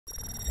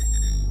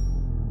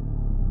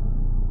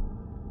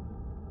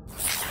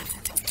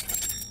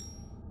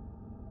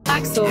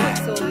AxL.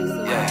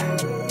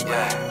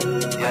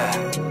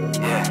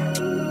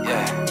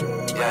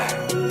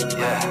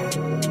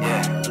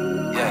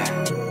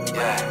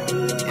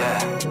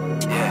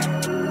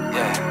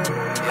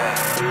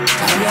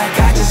 I'm like,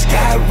 I just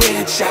got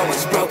rich, I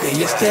was broke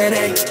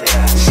yesterday.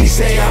 She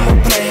say I'm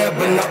a player,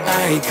 but no,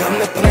 I ain't come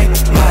to play.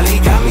 Molly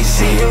got me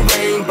seeing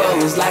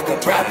rainbows like a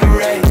pride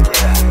parade.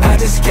 I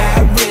just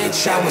got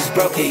rich, I was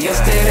broke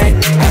yesterday.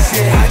 I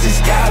said I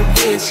just got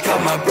rich,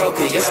 caught my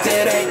broker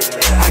yesterday.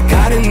 I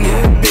got a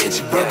new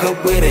bitch, broke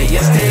up with her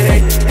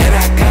yesterday. And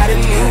I got a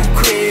new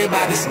crib,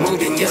 I just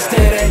moved in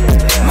yesterday.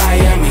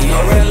 Miami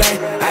or LA,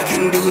 I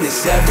can do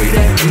this every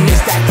day. And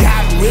it's that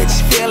got rich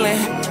feeling,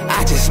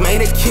 I just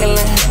made a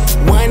killing.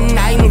 One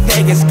night in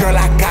Vegas, girl,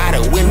 I got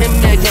a win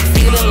 $1 million,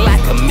 feeling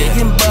like $1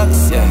 million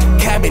bucks.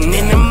 Cabin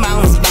in the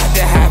mountains, about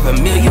to have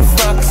 $1 million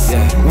fucks.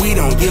 We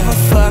don't give a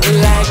fuck,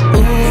 like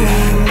ooh.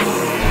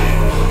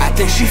 I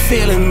think she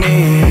feeling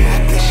me.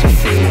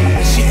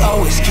 She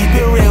always keep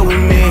it real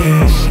with me.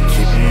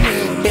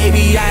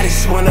 Baby, I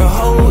just wanna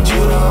hold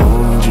you.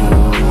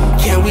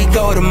 Can we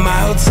go to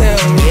my hotel?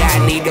 Yeah,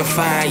 I need to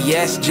find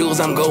yes jewels,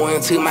 I'm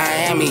going to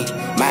Miami.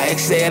 My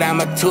ex said I'm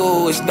a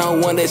tool, it's no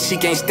wonder she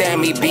can't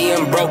stand me.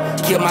 Being broke,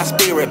 killed my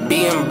spirit,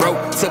 being broke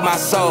took my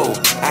soul.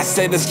 I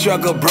said the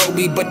struggle broke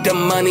me, but the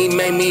money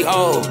made me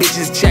whole.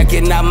 Bitches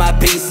checking out my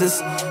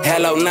pieces,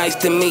 hello, nice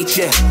to meet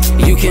ya.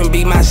 You can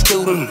be my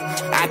student,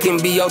 I can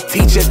be your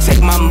teacher.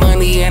 Take my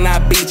money and I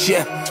beat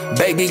ya.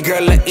 Baby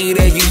girl a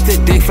eater, used to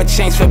dig for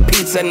change for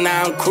pizza.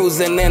 Now I'm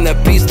cruising in the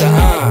pista,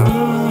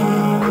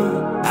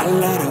 I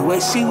love the way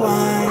she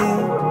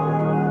whine,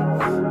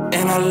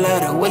 and I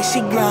love the way she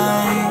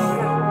grind.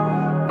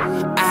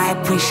 I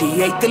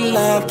appreciate the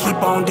love, keep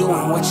on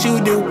doing what you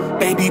do.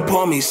 Baby,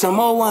 pour me some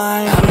more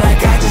wine. I'm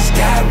like, I just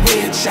got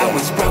rich, I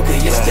was broke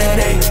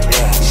yesterday.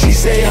 She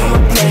say I'm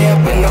a player,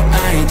 but no,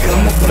 I ain't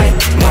come to play.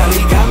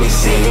 Molly got me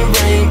seeing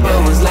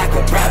rainbows like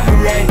a pride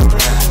parade.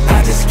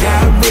 I just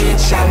got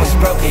rich, I was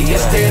broke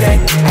yesterday.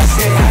 I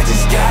said I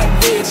just got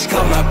rich,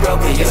 caught my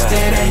broker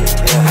yesterday.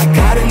 I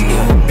got a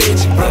new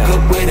bitch, broke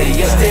up with her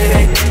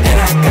yesterday. And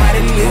I got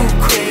a new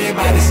crib,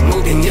 I just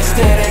moved in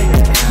yesterday.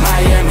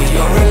 Miami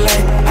or LA,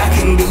 I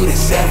can do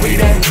this every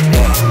day.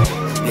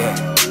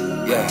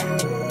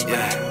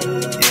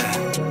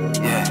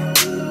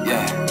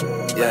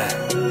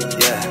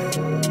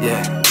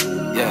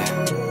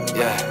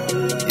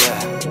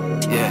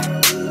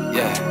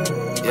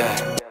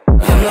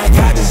 I'm like,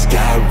 I just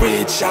got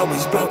rich, I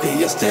was broke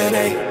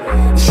yesterday.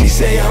 She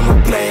say I'm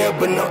a player,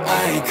 but no,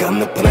 I ain't come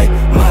to play.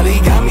 Molly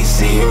got me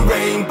seeing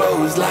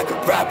rainbows like a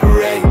pride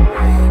parade.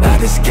 I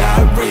just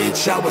got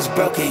rich, I was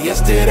broke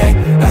yesterday.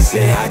 I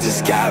said I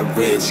just got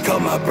rich,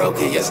 caught my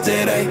broker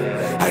yesterday.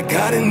 I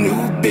got a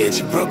new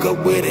bitch, broke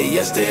up with her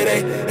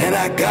yesterday. And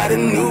I got a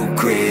new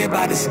crib,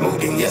 I just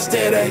moved in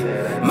yesterday.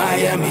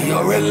 Miami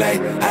or LA,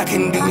 I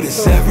can do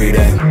this every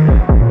day.